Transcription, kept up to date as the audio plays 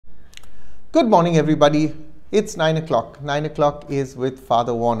Good morning, everybody. It's 9 o'clock. 9 o'clock is with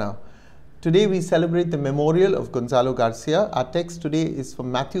Father Warner. Today we celebrate the memorial of Gonsalo Garcia. Our text today is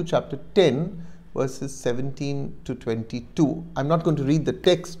from Matthew chapter 10, verses 17 to 22. I'm not going to read the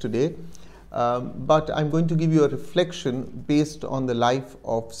text today, but I'm going to give you a reflection based on the life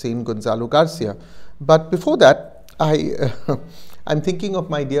of Saint Gonsalo Garcia. But before that, I'm thinking of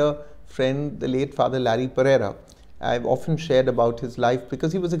my dear friend, the late Father Larry Pereira. I've often shared about his life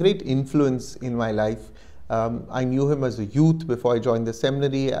because he was a great influence in my life. I knew him as a youth before I joined the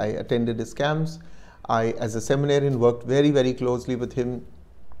seminary. I attended his camps. I, as a seminarian, worked very, very closely with him.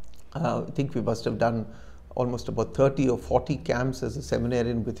 I think we must have done almost about 30 or 40 camps as a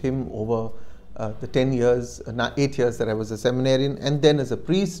seminarian with him over the 8 years that I was a seminarian, and then as a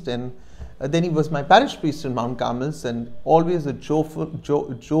priest. And then he was my parish priest in Mount Carmel's, and always a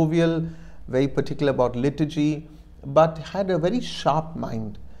jovial, very particular about liturgy, but had a very sharp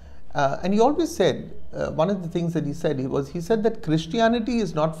mind. And he always said, one of the things that he said that Christianity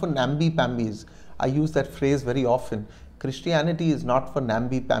is not for namby-pambys. I use that phrase very often. Christianity is not for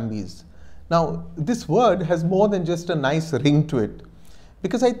namby-pambys. Now, this word has more than just a nice ring to it.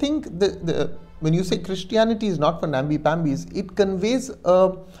 Because I think when you say Christianity is not for namby-pambys, it conveys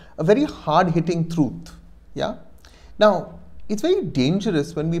a very hard-hitting truth. Yeah. Now, it's very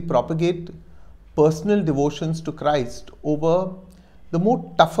dangerous when we propagate personal devotions to Christ over the more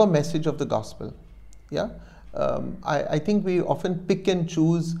tougher message of the gospel. Yeah, I think we often pick and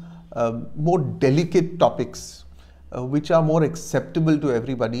choose more delicate topics which are more acceptable to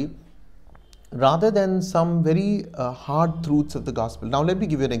everybody rather than some very hard truths of the gospel. Now let me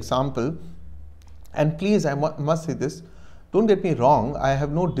give you an example, and please, I must say this, don't get me wrong, I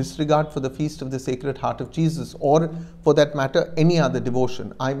have no disregard for the Feast of the Sacred Heart of Jesus, or for that matter any other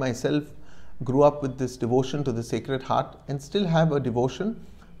devotion. I myself grew up with this devotion to the Sacred Heart and still have a devotion,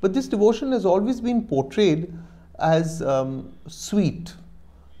 but this devotion has always been portrayed as sweet,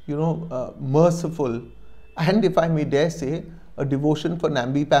 merciful, and if I may dare say, a devotion for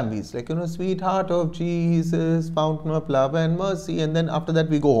namby-pambys, like, sweetheart of Jesus, fountain of love and mercy, and then after that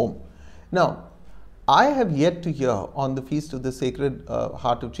we go home. Now, I have yet to hear on the Feast of the Sacred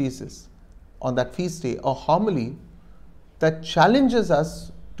Heart of Jesus, on that feast day, a homily that challenges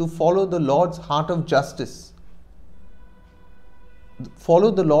us to follow the Lord's heart of justice,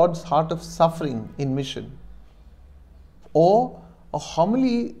 follow the Lord's heart of suffering in mission, or a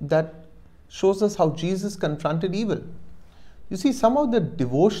homily that shows us how Jesus confronted evil. You see, somehow the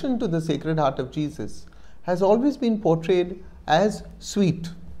devotion to the Sacred Heart of Jesus has always been portrayed as sweet,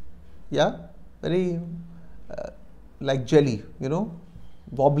 yeah, very like jelly,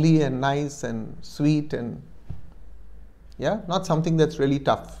 wobbly and nice and sweet, and yeah, not something that's really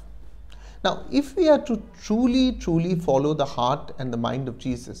tough. Now, if we are to truly follow the heart and the mind of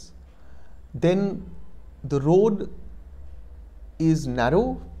Jesus, then the road is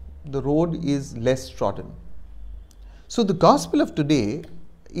narrow, the road is less trodden. So the gospel of today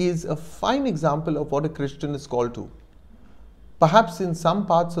is a fine example of what a Christian is called to. Perhaps in some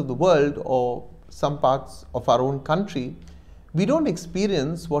parts of the world or some parts of our own country, we don't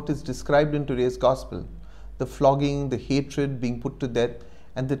experience what is described in today's gospel. The flogging, the hatred, being put to death,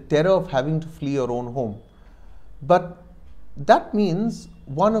 and the terror of having to flee your own home. But that means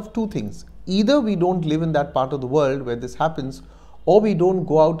one of two things. Either we don't live in that part of the world where this happens, or we don't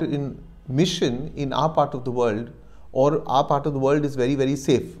go out in mission in our part of the world, or our part of the world is very, very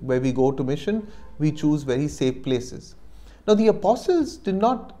safe. Where we go to mission, we choose very safe places. Now, the apostles did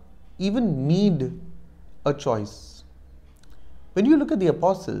not even need a choice. When you look at the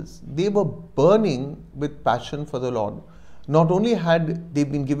apostles, they were burning with passion for the Lord. Not only had they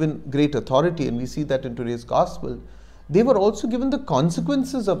been given great authority, and we see that in today's gospel, they were also given the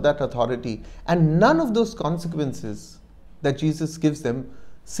consequences of that authority. And none of those consequences that Jesus gives them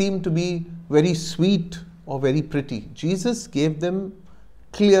seem to be very sweet or very pretty. Jesus gave them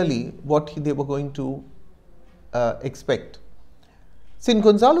clearly what they were going to expect. Saint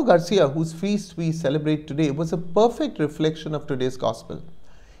Gonsalo Garcia, whose feast we celebrate today, was a perfect reflection of today's gospel.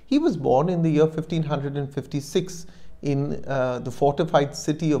 He was born in the year 1556 in the fortified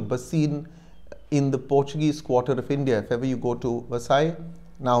city of Bassin in the Portuguese quarter of India. If ever you go to Versailles,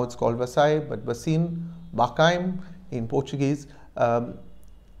 now it's called Versailles, but Bassin, Bacaim in Portuguese,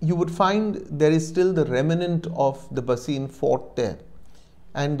 you would find there is still the remnant of the Bassin fort there.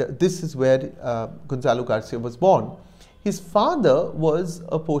 And this is where Gonsalo Garcia was born. His father was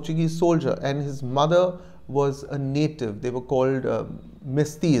a Portuguese soldier and his mother was a native. They were called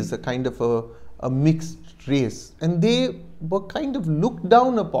mestiz, a kind of a mixed race. And they were kind of looked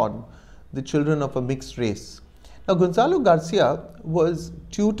down upon, the children of a mixed race. Now, Gonzalo Garcia was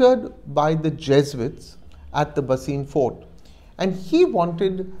tutored by the Jesuits at the Basin fort, and he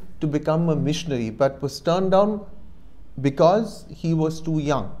wanted to become a missionary but was turned down because he was too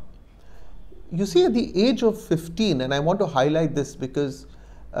young. You see, at the age of 15, and I want to highlight this because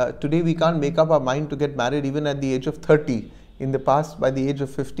today we can't make up our mind to get married even at the age of 30. In the past, by the age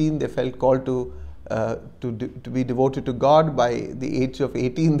of 15, they felt called to be devoted to God. By the age of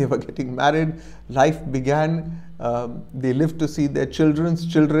 18, they were getting married. Life began. They lived to see their children's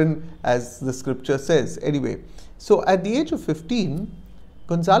children, as the scripture says. Anyway, so at the age of 15,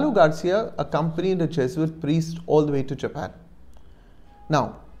 Gonzalo Garcia accompanied a Jesuit priest all the way to Japan.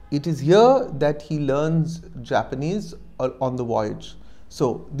 Now, it is here that he learns Japanese on the voyage.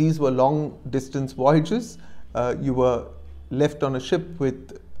 So these were long distance voyages. You were left on a ship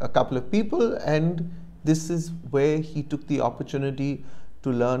with a couple of people, and this is where he took the opportunity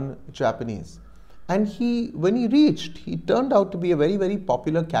to learn Japanese. And when he reached, he turned out to be a very, very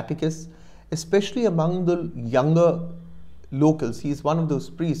popular catechist, especially among the younger locals. He is one of those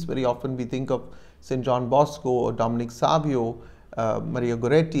priests. Very often we think of St. John Bosco or Dominic Savio, Maria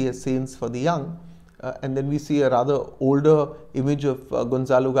Goretti as saints for the young. And then we see a rather older image of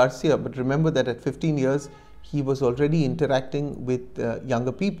Gonzalo Garcia. But remember that at 15 years, he was already interacting with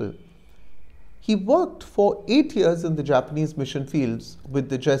younger people. He worked for 8 years in the Japanese mission fields with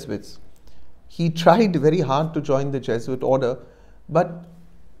the Jesuits. He tried very hard to join the Jesuit order, but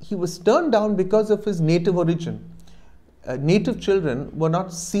he was turned down because of his native origin. Native children were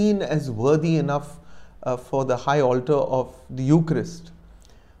not seen as worthy enough for the high altar of the Eucharist.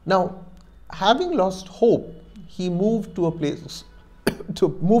 Now, having lost hope, he moved to a place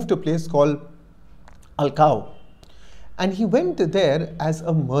called Alcao, and he went there as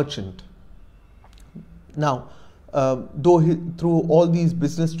a merchant. Now, through all these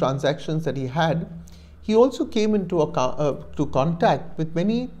business transactions that he had, he also came into to contact with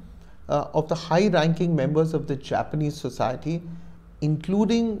many of the high-ranking members of the Japanese society,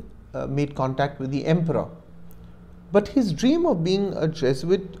 including made contact with the emperor. But his dream of being a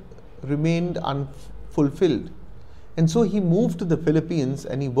Jesuit remained unfulfilled, and so he moved to the Philippines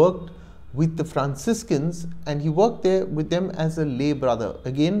and he worked with the Franciscans, and he worked there with them as a lay brother.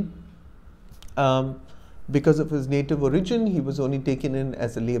 Again, because of his native origin, he was only taken in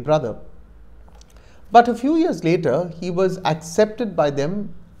as a lay brother. But a few years later, he was accepted by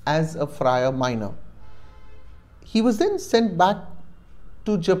them as a friar minor. He was then sent back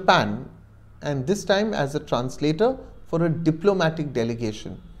to Japan, and this time as a translator for a diplomatic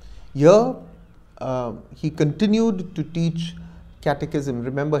delegation. Here, he continued to teach catechism.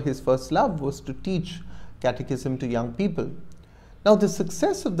 Remember, his first love was to teach catechism to young people. Now, the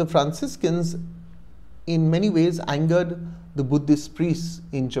success of the Franciscans in many ways angered the Buddhist priests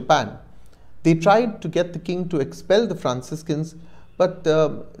in Japan. They tried to get the king to expel the Franciscans, but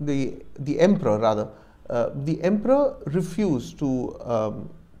the emperor refused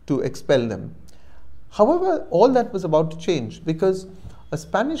to expel them. However, all that was about to change because a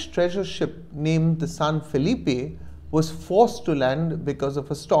Spanish treasure ship named the San Felipe was forced to land because of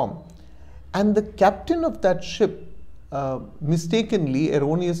a storm. And the captain of that ship mistakenly,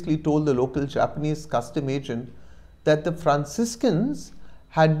 erroneously told the local Japanese custom agent that the Franciscans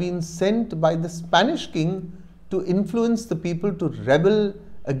had been sent by the Spanish king to influence the people to rebel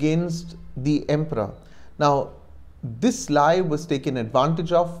against the emperor. Now, this lie was taken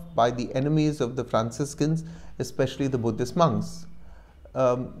advantage of by the enemies of the Franciscans, especially the Buddhist monks.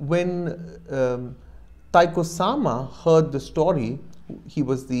 When Taiko-sama heard the story, he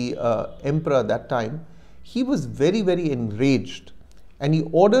was the emperor at that time, he was very, very enraged, and he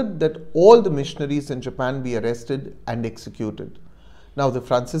ordered that all the missionaries in Japan be arrested and executed. Now, the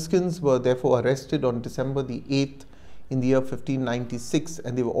Franciscans were therefore arrested on December the 8th in the year 1596,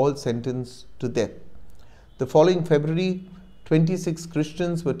 and they were all sentenced to death. The following February, 26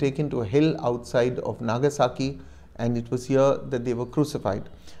 Christians were taken to a hill outside of Nagasaki, and it was here that they were crucified.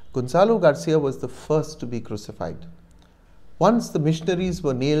 Gonzalo Garcia was the first to be crucified. Once the missionaries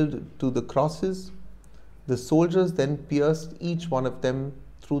were nailed to the crosses, the soldiers then pierced each one of them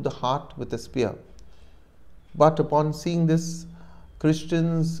through the heart with a spear. But upon seeing this,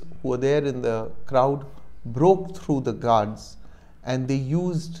 Christians who were there in the crowd broke through the guards, and they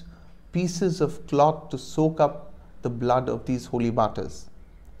used pieces of cloth to soak up the blood of these holy martyrs.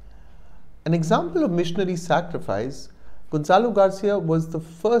 An example of missionary sacrifice, Gonzalo Garcia was the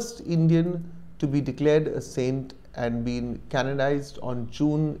first Indian to be declared a saint and been canonized on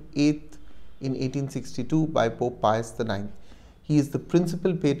June 8th in 1862 by Pope Pius IX. He is the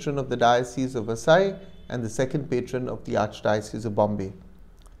principal patron of the Diocese of Versailles and the second patron of the Archdiocese of Bombay.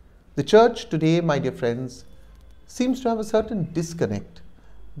 The Church today, my dear friends, seems to have a certain disconnect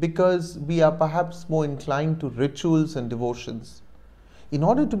because we are perhaps more inclined to rituals and devotions. In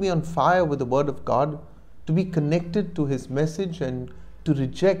order to be on fire with the Word of God, to be connected to His message, and to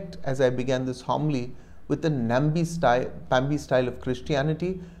reject, as I began this homily, with the Pamby style of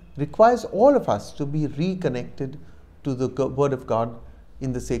Christianity, requires all of us to be reconnected to the Word of God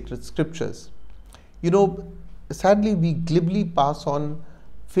in the sacred scriptures. You know, sadly, we glibly pass on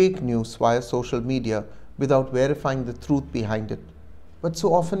fake news via social media without verifying the truth behind it. But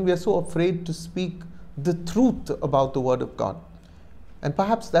so often we are so afraid to speak the truth about the Word of God. And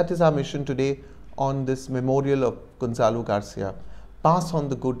perhaps that is our mission today on this memorial of Gonsalo Garcia. Pass on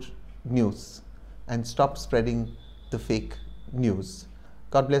the good news and stop spreading the fake news.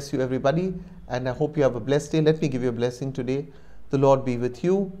 God bless you, everybody, and I hope you have a blessed day. Let me give you a blessing today. The Lord be with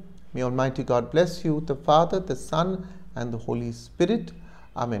you. May Almighty God bless you, the Father, the Son, and the Holy Spirit.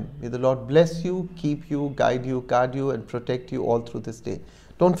 Amen. May the Lord bless you, keep you, guide you, guard you, and protect you all through this day.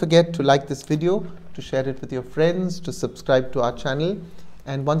 Don't forget to like this video, to share it with your friends, to subscribe to our channel.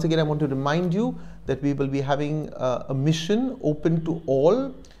 And once again, I want to remind you that we will be having a mission open to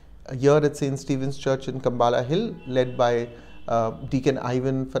all here at St. Stephen's Church in Kambala Hill, led by Deacon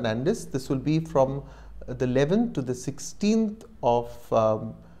Ivan Fernandez. This will be from the 11th to the 16th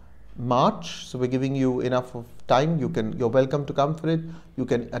of March. So we're giving you enough of time. You're welcome to come for it. You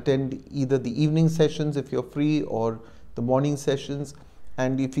can attend either the evening sessions if you're free, or the morning sessions.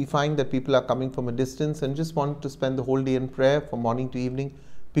 And if you find that people are coming from a distance and just want to spend the whole day in prayer from morning to evening,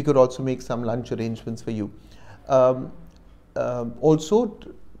 we could also make some lunch arrangements for you. Also,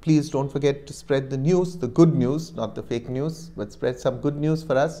 please don't forget to spread the news, the good news, not the fake news, but spread some good news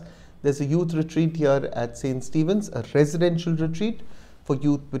for us. There's a youth retreat here at St. Stephen's, a residential retreat for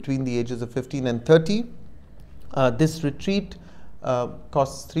youth between the ages of 15 and 30. This retreat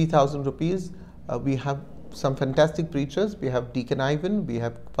costs 3,000 rupees. We have some fantastic preachers. We have Deacon Ivan, we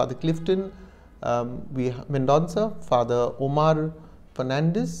have Father Clifton, we have Mendonça, Father Omar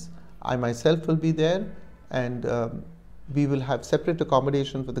Fernandez. I myself will be there, and we will have separate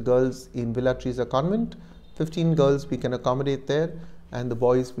accommodation for the girls in Villa Teresa Convent. 15 girls we can accommodate there, and the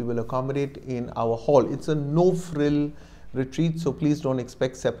boys we will accommodate in our hall. It's a no-frill retreat, so please don't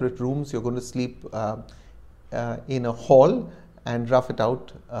expect separate rooms. You're going to sleep in a hall and rough it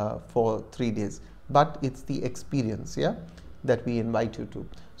out for 3 days. But it's the experience, yeah, that we invite you to.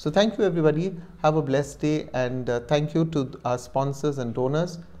 So thank you, everybody. Have a blessed day, and thank you to our sponsors and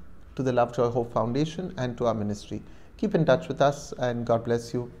donors, to the Love Joy Hope Foundation, and to our ministry. Keep in touch with us, and God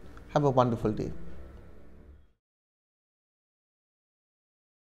bless you. Have a wonderful day.